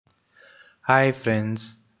Hi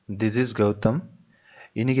friends, this is Gautam.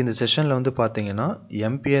 இன்னைக்கு இந்த செஷனில் வந்து பார்த்தீங்கன்னா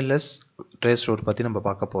MPLS Traceroute பற்றி நம்ம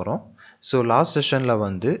பார்க்க போகிறோம். ஸோ லாஸ்ட் செஷனில்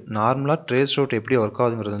வந்து நார்மலாக Traceroute எப்படி ஒர்க்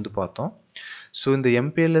ஆகுதுங்கிறது வந்து பார்த்தோம். ஸோ இந்த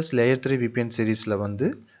MPLS லேயர் 3 VPN சீரீஸில் வந்து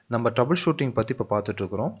நம்ம ட்ரபிள் ஷூட்டிங் பற்றி இப்போ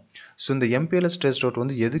பார்த்துட்ருக்குறோம். ஸோ இந்த MPLS Traceroute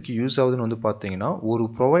வந்து எதுக்கு யூஸ் ஆகுதுன்னு வந்து பார்த்தீங்கன்னா ஒரு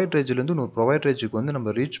ப்ரொவைடரேஜ்லேருந்து இன்னொரு ப்ரொவைடரேஜுக்கு வந்து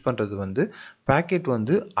நம்ம ரீச் பண்ணுறது வந்து பேக்கெட்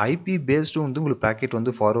வந்து ஐபி பேஸ்டு வந்து உங்களுக்கு பேக்கெட்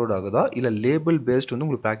வந்து ஃபார்வர்ட் ஆகுதா இல்லை லேபிள் பேஸ்டு வந்து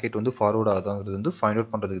உங்களுக்கு பேக்கெட் வந்து ஃபார்வர்ட் ஆகுதாங்கிறது வந்து ஃபைண்ட்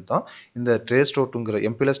அவுட் பண்ணுறதுக்கு தான் இந்த Tracerouteங்கிற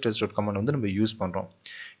MPLS Traceroute கமாண்ட் வந்து நம்ம யூஸ் பண்ணுறோம்.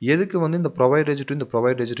 எதுக்கு வந்து இந்த ப்ரொவைடரேஜ் டு இந்த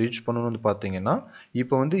ப்ரொவைடரேஜ் ரீச் பண்ணணும்னு வந்து பார்த்தீங்கன்னா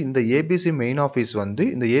இப்போ வந்து இந்த ஏபிசி மெயின் ஆஃபீஸ் வந்து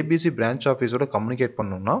இந்த ஏபிசி பிரான்ச் ஆஃபீஸோட கம்யூனிகேட்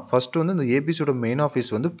பண்ணணும்னா ஃபர்ஸ்ட் வந்து இந்த ஏபிசியோட மெயின்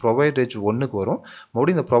ஆஃபீஸ் வந்து ப்ரொவைடரேஜ் 1க்கு வரும்.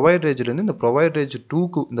 மறுபடியும் இந்த ப்ரொவைடரேஜ்லேருந்து இந்த ப்ரொவைடரேஜ்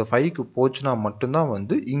 2க்கு இந்த 5க்கு போச்சுன்னா மட்டும்தான்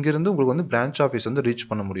வந்து இங்கிருந்து உங்களுக்கு வந்து பிரான்ச் ஆஃபீஸ் வந்து ரீச்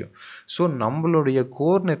பண்ண முடியும். ஸோ நம்மளுடைய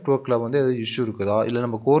கோர் நெட்வொர்க்கில் வந்து எதாவது இஷ்யூ இருக்குதா இல்லை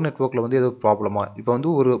நம்ம கோர் நெட்வொர்க்கில் வந்து எதாவது ப்ராப்ளமா இப்போ வந்து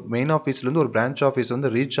ஒரு மெயின் ஆஃபீஸ்லேருந்து ஒரு பிரான்ச் ஆஃபீஸ்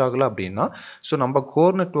வந்து ரீச் ஆகலை அப்படின்னா ஸோ நம்ம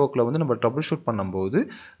கோர் நெட்வொர்க்கில் வந்து நம்ம ட்ரபிள் ஷூட் பண்ணும்போது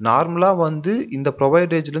நார்மலாக வந்து இந்த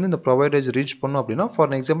ப்ரொவைடரேஜ்லேருந்து இந்த ப்ரொவைடரேஜ் ரீச் பண்ணோம் அப்படின்னா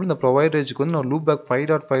ஃபார் எக்ஸாம்பிள் இந்த ப்ரொவைடரேஜுக்கு வந்து நான் லூப் பேக்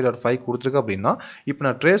 5.5.5 கொடுத்துருக்கேன் அப்படின்னா இப்போ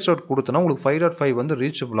நான் Traceroute கொடுத்தேன்னா உங்களுக்கு 5.5 வந்து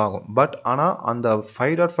ரீச்சபிள் ஆகும். பட் ஆனால் அந்த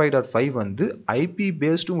 5.5.5 வந்து ஐபி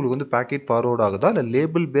பேஸ்டு உங்களுக்கு வந்து பேக்கெட் ஃபார்வர்ட் ஆகுதா இல்லை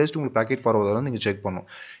லேபிள் பேஸ்டு உங்களுக்கு பேக்கெட் ஃபார்வர்ட் ஆகுதா நீங்கள் செக் பண்ணணும்.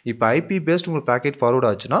 இப்போ ஐபி பேஸ்டு உங்களுக்கு பேக்கெட் ஃபார்வர்ட்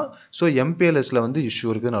ஆச்சுன்னா ஸோ MPLSல வந்து இஷ்யூ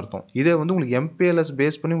இருக்குதுன்னு அர்த்தம். இதே வந்து உங்களுக்கு MPLS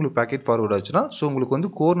பேஸ் பண்ணி உங்களுக்கு பேக்கெட் ஃபார்வர்ட் ஆச்சுன்னா ஸோ உங்களுக்கு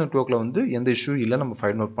வந்து கோர் நெட்வொர்க்கில் வந்து எந்த இஷ்யூ இல்லை நம்ம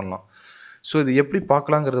ஃபைண்ட் அவுட் பண்ணலாம். ஸோ இது எப்படி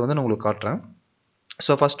பார்க்கலாங்கிறத வந்து நான் உங்களுக்கு காட்டுறேன்.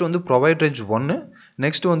 ஸோ ஃபஸ்ட்டு வந்து ப்ரொவைடரேஜ் 1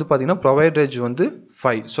 நெக்ஸ்ட் வந்து பார்த்தீங்கன்னா ப்ரொவைடரேஜ் வந்து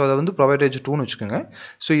 5. ஸோ அதை வந்து ப்ரொவைடரேஜ் 2ன்னு வச்சுக்கோங்க.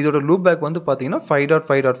 ஸோ இதோட லூப் பேக் வந்து பார்த்தீங்கன்னா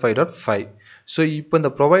 5.5.5.5. ஸோ இப்போ இந்த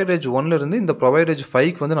ப்ரொவைடரேஜ் 1லேருந்து இந்த ப்ரொவைடரேஜ்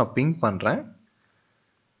 5க்கு வந்து நான் பிங் பண்ணுறேன்.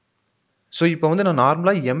 ஸோ இப்போ வந்து நான்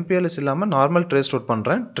நார்மலாக MPLS இல்லாமல் நார்மல் Traceroute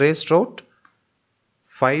பண்ணுறேன். Traceroute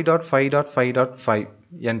 5.5.5.5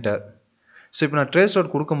 enter. ஸோ இப்போ நான் Traceroute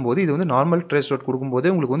கொடுக்கும்போது இது வந்து நார்மல் Traceroute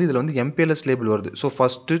கொடுக்கும்போதே உங்களுக்கு வந்து இதில் வந்து MPLS லேபிள் வருது. ஸோ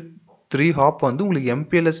ஃபஸ்ட்டு 3 ஹாப் வந்து உங்களுக்கு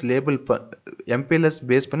MPLS லேபிள் MPLS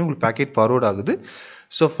பேஸ் பண்ணி உங்களுக்கு பேக்கெட் ஃபார்வர்ட் ஆகுது.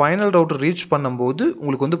 ஸோ ஃபைனல் ரவுட்டர் ரீச் பண்ணும்போது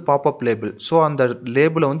உங்களுக்கு வந்து பாப்அப் லேபிள். ஸோ அந்த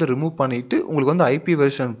லேபிளை வந்து ரிமூவ் பண்ணிவிட்டு உங்களுக்கு வந்து IP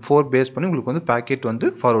வெர்ஷன் 4 பேஸ் பண்ணி உங்களுக்கு வந்து பேக்கெட் வந்து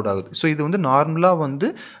ஃபார்வர்ட் ஆகுது. ஸோ இது வந்து நார்மலாக வந்து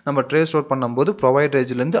நம்ம Traceroute பண்ணும்போது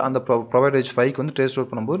ப்ரொவைடரேஜ்லேருந்து அந்த ப்ரொவைடரேஜ் 5க்கு வந்து Traceroute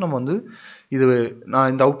பண்ணும்போது நம்ம வந்து இது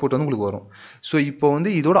இந்த அவுட்புட் வந்து உங்களுக்கு வரும். ஸோ இப்போ வந்து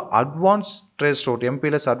இதோட advance Traceroute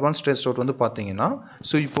MPLS advance Traceroute வந்து பார்த்தீங்கன்னா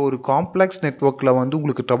ஸோ இப்போ ஒரு காம்ப்ளெக்ஸ் நெட்வொர்க்கில் வந்து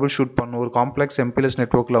உங்களுக்கு ட்ரபிள் ஷூட் பண்ணணும், ஒரு காம்ப்ளெக்ஸ் MPLS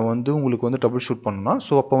நெட்வொர்க்கில் வந்து உங்களுக்கு வந்து ட்ரபிள் ஷூட் பண்ணணும்னா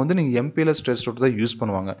ஸோ அப்போ வந்து நீங்கள் MPLS Traceroute தான் யூஸ்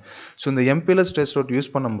பண்ணுவாங்க. ஸோ இந்த MPLS Traceroute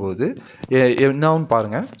யூஸ் பண்ணும்போது என்னன்னு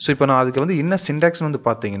பாருங்கள். ஸோ இப்போ நான் அதுக்கு வந்து என்ன சின்டாக்ஸ் வந்து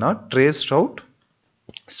பார்த்தீங்கன்னா Traceroute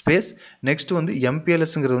ஸ்பேஸ் நெக்ஸ்ட் வந்து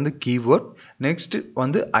MPLSங்கிறது வந்து கீவேர்ட் நெக்ஸ்ட்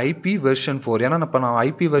வந்து IP வெர்ஷன் 4. ஏன்னா இப்போ நான்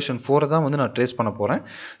IP வெர்ஷன் 4 தான் வந்து நான் ட்ரேஸ் பண்ண போகிறேன்.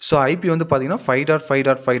 ஸோ IP வந்து பார்த்தீங்கன்னா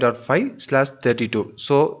 5.5.5.5/32.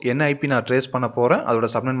 ஸோ என்ன IP நான் ட்ரேஸ் பண்ண போகிறேன், அதோட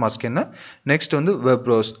சப்நெட் மாஸ்க் என்ன, நெக்ஸ்ட் வந்து வெப்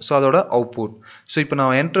ப்ரௌஸ், ஸோ அதோட அவுட்புட். ஸோ இப்போ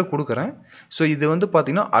நான் என்டர் கொடுக்குறேன். ஸோ இது வந்து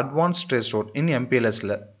பார்த்தீங்கன்னா அட்வான்ஸ் Traceroute இன்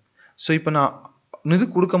MPLSல. ஸோ இப்போ நான் இது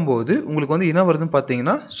கொடுக்கும்போது உங்களுக்கு வந்து என்ன வருதுன்னு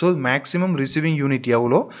பார்த்தீங்கன்னா ஸோ மேக்ஸிமம் ரிசீவிங் யூனிட்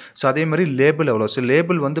எவ்வளோ, ஸோ அதே மாதிரி லேபிள் எவ்வளோ. ஸோ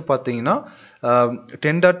லேபிள் வந்து பார்த்தீங்கன்னா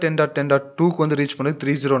 10.10.10.2க்கு வந்து ரீச் பண்ணுறது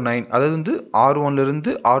 309. அதாவது வந்து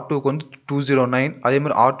R1லேருந்து R2க்கு வந்து 209, அதே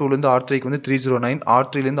மாதிரி R2லேருந்து R3க்கு வந்து 309,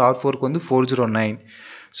 R3லேருந்து R4க்கு வந்து 409.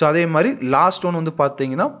 ஸோ அதே மாதிரி லாஸ்ட் ஒன் வந்து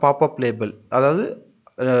பார்த்தீங்கன்னா பாப்அப் லேபிள். அதாவது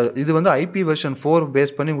இது வந்து IP வெர்ஷன் 4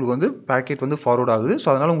 பேஸ் பண்ணி உங்களுக்கு வந்து பேக்கெட் வந்து ஃபார்வர்ட் ஆகுது. ஸோ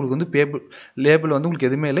அதனால் உங்களுக்கு வந்து லேபிள் வந்து உங்களுக்கு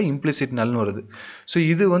எதுவுமே இல்லை, இம்ப்ளிசிட் நல்னு வருது. ஸோ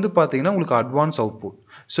இது வந்து பார்த்தீங்கன்னா உங்களுக்கு அட்வான்ஸ் அவுட்புட்.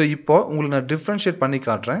 ஸோ இப்போ உங்களுக்கு நான் டிஃப்ரென்ஷியேட் பண்ணி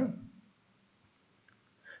காட்டுறேன்.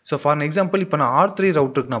 ஸோ ஃபார் எக்ஸாம்பிள் இப்போ நான் R3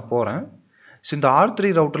 ரவுட்டருக்கு நான் போகிறேன். ஸோ இந்த R3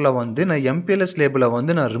 ரவுட்டரில் வந்து நான் MPLS லேபிளை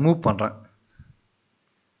வந்து நான் ரிமூவ் பண்ணுறேன்.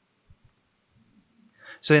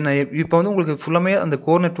 ஸோ நான் இப்போ வந்து உங்களுக்கு ஃபுல்லாமே அந்த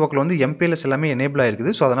கோர் நெட்வொர்க்கில் வந்து MPLS எல்லாமே எனேபிள்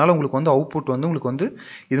ஆகிருக்குது. ஸோ அதனால் உங்களுக்கு வந்து அவுட்புட் வந்து உங்களுக்கு வந்து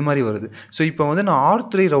இது மாதிரி வருது. ஸோ இப்போ வந்து நான்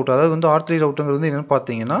R3 ரவுட்டர், அதாவது வந்து R3 ரவுட்டருங்கிறது வந்து என்னென்னு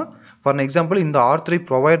பார்த்தீங்கன்னா ஃபார் எக்ஸாம்பிள் இந்த R3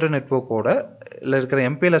 ப்ரொவைடர் நெட்வொர்க்கோட இருக்கிற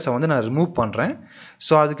MPLSை வந்து நான் ரிமூவ் பண்ணுறேன்.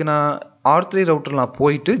 ஸோ அதுக்கு நான் R3 ரவுட்டர் நான்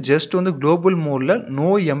போயிட்டு ஜஸ்ட் வந்து குளோபல் மோடில் நோ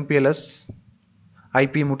MPLS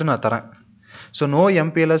IP மட்டும் நான் தரேன். ஸோ நோ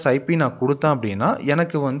MPLS IP நான் கொடுத்தேன் அப்படின்னா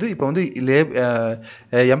எனக்கு வந்து இப்போ வந்து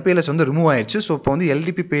MPLS வந்து ரிமூவ் ஆயிடுச்சு. ஸோ இப்போ வந்து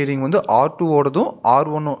LDP பேரிங் வந்து R2ஓடதும்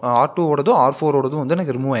R4ஓடதும் வந்து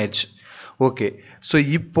எனக்கு ரிமூவ் ஆயிடுச்சு. ஓகே, ஸோ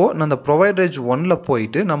இப்போது நான் அந்த ப்ரொவைடரேஜ் 1ல்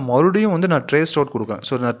போயிட்டு நான் மறுபடியும் வந்து நான் Traceroute கொடுக்குறேன்.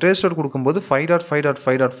 ஸோ நான் Traceroute கொடுக்கும்போது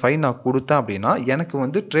 5.5.5.5 நான் கொடுத்தேன் அப்படின்னா எனக்கு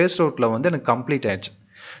வந்து Tracerouteல வந்து எனக்கு கம்ப்ளீட் ஆயிடுச்சு.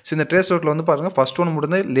 ஸோ இந்த Tracerouteல வந்து பாருங்கள் ஃபர்ஸ்ட் ஒன்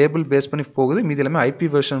மட்டும் தான் லேபிள் பேஸ் பண்ணி போகுது, மீதி எல்லாமே IP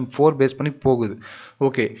வெர்ஷன் 4 பேஸ் பண்ணி போகுது.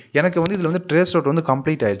 ஓகே, எனக்கு வந்து இதில் வந்து Traceroute வந்து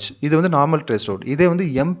கம்ப்ளீட் ஆயிடுச்சு. இது வந்து நார்மல் Traceroute. இதே வந்து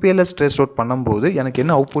MPLS Traceroute பண்ணும்போது எனக்கு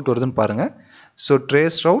என்ன அவுட்புட் வருதுன்னு பாருங்கள். So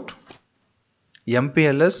Traceroute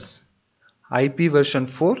MPLS IP version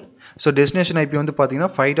 4. So destination IP வந்து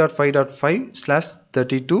பார்த்தீங்கன்னா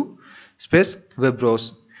 5.5.5/32 space web browse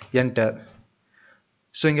enter.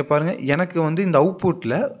 So இங்கே பாருங்கள், எனக்கு வந்து இந்த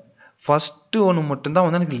அவுட்புட்டில் ஃபஸ்ட்டு ஒன்று மட்டும்தான்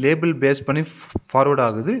வந்து எனக்கு லேபிள் பேஸ் பண்ணி ஃபார்வர்ட்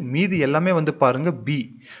ஆகுது. மீதி எல்லாமே வந்து பாருங்கள் பி.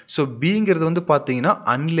 ஸோ பிங்கிறது வந்து பார்த்தீங்கன்னா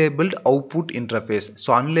unlabelled output interface. So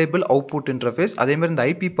அன்லேபிள் output interface. அதேமாதிரி இந்த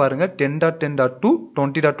ஐபி பாருங்கள் 10.10.2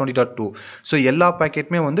 20.20.2. ஸோ எல்லா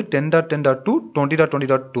பேக்கெட்டுமே வந்து 10.10.2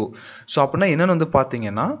 20.20.2. ஸோ அப்படின்னா என்னென்னு வந்து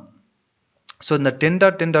பார்த்தீங்கன்னா, ஸோ இந்த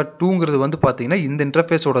 10.10.2ங்கிறது வந்து பார்த்தீங்கன்னா இந்த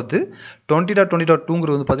இன்டர்ஃபேஸோடது,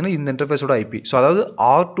 20.20.2ங்கிறது வந்து பார்த்தீங்கன்னா இந்த இன்டர்ஃபேஸோட ஐபி. ஸோ அதாவது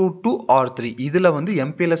R2 to R3 இதில் வந்து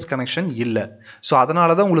MPLS கனெக்ஷன் இல்லை. ஸோ அதனால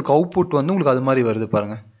தான் உங்களுக்கு அவுட்புட் வந்து உங்களுக்கு அது மாதிரி வருது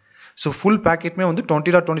பாருங்கள். ஸோ ஃபுல் பேக்கெட்டுமே வந்து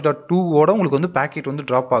 20.20.2ஓட உங்களுக்கு வந்து பேக்கெட் வந்து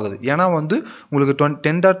ட்ராப் ஆகுது. ஏன்னா வந்து உங்களுக்கு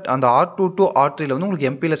 10. அந்த R2 to R3ல வந்து உங்களுக்கு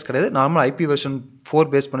MPLS கிடையாது, நார்மல் IP வெர்ஷன் 4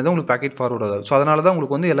 பேஸ் பண்ணி தான் உங்களுக்கு பேக்கெட் ஃபார்வர்ட் ஆகுது. ஸோ அதனால தான்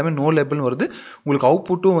உங்களுக்கு வந்து எல்லாமே நோ லேபிள்னு வருது. உங்களுக்கு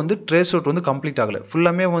அவுட்புட்டும் வந்து Traceroute வந்து கம்ப்ளீட் ஆகலை.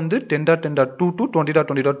 ஃபுல்லாமே வந்து 10.10.2 to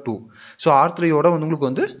 20.20.2. ஸோ R3ஓட வந்து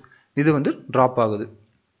உங்களுக்கு வந்து இது வந்து ட்ராப் ஆகுது.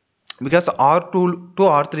 பிகாஸ் R2 to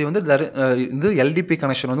R3 வந்து இது LDP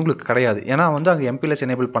கனெக்ஷன் வந்து உங்களுக்கு கிடையாது. ஏன்னா வந்து அங்கே MPLS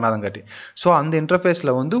எனேபிள் பண்ணாதங்காட்டி. ஸோ அந்த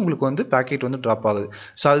இன்டர்ஃபேஸில் வந்து உங்களுக்கு வந்து பேக்கெட் வந்து ட்ராப் ஆகுது.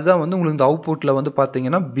 ஸோ அதுதான் வந்து உங்களுக்கு இந்த அவுட்புட்டில் வந்து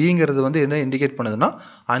பார்த்தீங்கன்னா பிங்கிறது வந்து என்ன இண்டிகேட் பண்ணுதுன்னா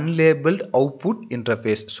அன்லேபிள்டு அவுட்புட்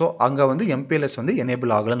இன்டர்ஃபேஸ். ஸோ அங்கே வந்து MPLS வந்து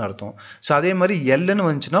எனேபிள் ஆகலைன்னு அர்த்தம். ஸோ அதே மாதிரி எல்லுன்னு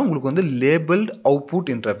வந்துச்சுன்னா உங்களுக்கு வந்து லேபிள்டு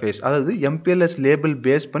அவுட்புட் இன்டர்ஃபேஸ். அதாவது MPLS லேபிள்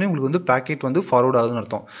பேஸ் பண்ணி உங்களுக்கு வந்து பேக்கெட் வந்து ஃபார்வர்ட் ஆகுதுன்னு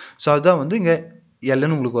அர்த்தம். ஸோ அதுதான் வந்து இங்கே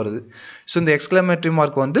எல்லுன்னு உங்களுக்கு வருது. ஸோ இந்த எக்ஸ்க்ளமேட்டரி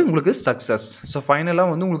மார்க் வந்து உங்களுக்கு சக்ஸஸ். ஸோ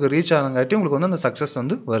ஃபைனலாக வந்து உங்களுக்கு ரீச் ஆனங்காட்டி உங்களுக்கு வந்து அந்த சக்ஸஸ்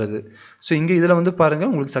வந்து வருது. ஸோ இங்கே இதில் வந்து பாருங்கள்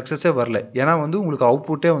உங்களுக்கு சக்ஸஸே வரல. ஏன்னா வந்து உங்களுக்கு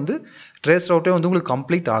அவுட்புட்டே வந்து Traceroute வந்து உங்களுக்கு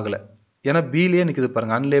கம்ப்ளீட் ஆகலை. ஏன்னா பிலேயே நிற்குது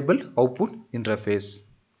பாருங்கள் அன்லேபிள் output interface.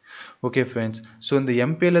 Okay friends, so இந்த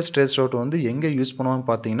MPLS Traceroute வந்து எங்கே யூஸ் பண்ணுவோம்னு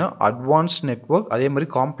பார்த்தீங்கன்னா அட்வான்ஸ் நெட்வொர்க், அதே மாதிரி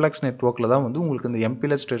காம்ப்ளெக்ஸ் நெட்வொர்க்கில் தான் வந்து உங்களுக்கு இந்த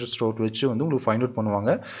MPLS Traceroute வச்சு வந்து உங்களுக்கு ஃபைண்ட் அவுட் பண்ணுவாங்க.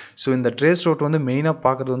 ஸோ இந்த Traceroute வந்து மெயினாக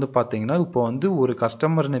பார்க்குறது வந்து பார்த்தீங்கன்னா, இப்போ வந்து ஒரு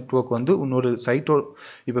கஸ்டமர் நெட்வொர்க் வந்து இன்னொரு சைட்டோட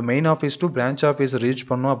இப்போ main office to branch office reach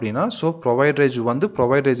பண்ணோம் அப்படின்னா, ஸோ ப்ரொவைடரேஜ் வந்து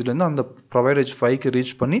ப்ரொவைடரேஜ்லேருந்து அந்த ப்ரொவைடரேஜ் 5க்கு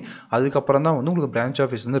ரீச் பண்ணி அதுக்கப்புறம் தான் வந்து உங்களுக்கு பிரான்ச்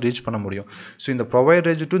ஆஃபீஸ் வந்து ரீச் பண்ண முடியும். ஸோ இந்த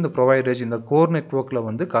ப்ரொவைடரேஜ் டு இந்த ப்ரொவைடரேஜ் இந்த கோர் நெட்வொர்க்கில்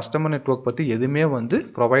வந்து கஸ்டமர் நெட்வொர்க் பற்றி எதுவுமே வந்து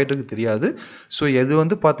ப்ரொவைடருக்கு தெரியாது. ஸோ இது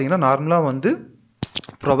வந்து பார்த்தீங்கன்னா நார்மலாக வந்து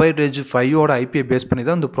ப்ரொவைடரேஜ் 5ஓட ஐபியை பேஸ் பண்ணி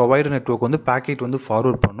தான் இந்த ப்ரொவைடர் நெட்வொர்க் வந்து பேக்கெட் வந்து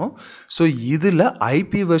ஃபார்வர்ட் பண்ணும். ஸோ இதில்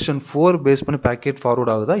IP வெர்ஷன் 4 பேஸ் பண்ணி பேக்கெட்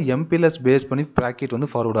ஃபார்வர்ட் ஆகுதா, MPLS பேஸ் பண்ணி பேக்கெட் வந்து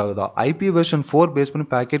ஃபார்வர்ட் ஆகுதா? IP வெர்ஷன் 4 பேஸ் பண்ணி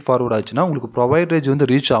பேக்கெட் ஃபார்வர்ட் ஆச்சுன்னா உங்களுக்கு ப்ரொவைடரேஜ் வந்து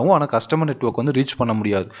ரீச் ஆகும், ஆனால் கஸ்டமர் நெட்வொர்க் வந்து ரீச் பண்ண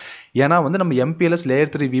முடியாது. ஏன்னா வந்து நம்ம MPLS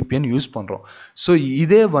லேயர் 3 VPN யூஸ் பண்ணுறோம். ஸோ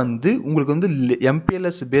இதே வந்து உங்களுக்கு வந்து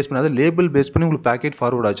MPLS பேஸ் பண்ணி அதாவது லேபிள் பேஸ் பண்ணி உங்களுக்கு பேக்கெட்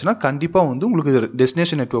ஃபார்வர்ட் ஆச்சுன்னா கண்டிப்பாக வந்து உங்களுக்கு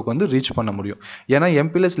டெஸ்டினேஷன் நெட்வொர்க் வந்து ரீச் பண்ண முடியும். ஏன்னா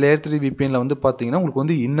MPLS லேயர் 3 VPNல வந்து பார்த்தீங்கன்னா உங்களுக்கு வந்து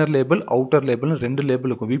இன்னர் லேபிள் அவுட்டர் லேபிள்னு 2 லேபிள்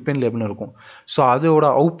இருக்கும், VPN லேபிள்னு இருக்கும். ஸோ அதோட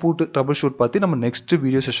அவுட்புட் ட்ரபிள் ஷூட் பற்றி நம்ம நெக்ஸ்ட்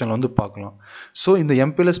வீடியோ செஷனில் வந்து பார்க்கலாம். ஸோ இந்த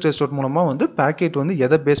MPLS Traceroute மூலமாக வந்து பேக்கெட் வந்து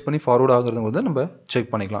எதை பேஸ் பண்ணி ஃபார்வர்ட் ஆகுறது வந்து நம்ம செக்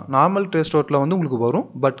பண்ணிக்கலாம். நார்மல் Tracerouteல வந்து உங்களுக்கு வரும்,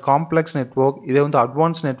 பட் காம்ப்ளெக்ஸ் நெட்வொர்க் இதே வந்து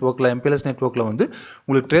அட்வான்ஸ் நெட்வொர்க்கில் MPLS நெட்வொர்க்கில் வந்து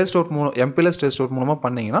உங்களுக்கு MPLS Traceroute மூலமாக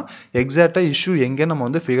பண்ணிங்கன்னா எக்ஸாக்டாக இஷ்யூ எங்கே நம்ம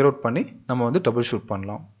வந்து ஃபிகர் அவுட் பண்ணி நம்ம வந்து ட்ரபிள் ஷூட்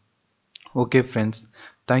பண்ணலாம். ஓகே ஃப்ரெண்ட்ஸ்,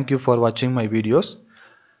 தேங்க்யூ ஃபார் வாட்சிங் மை வீடியோஸ்.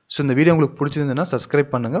 ஸோ இந்த வீடியோ உங்களுக்கு பிடிச்சிருந்ததுன்னா சப்ஸ்கிரைப்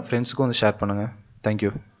பண்ணுங்கள், ஃப்ரெண்ட்ஸுக்கும் வந்து ஷேர் பண்ணுங்கள்.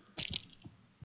 தேங்க்யூ.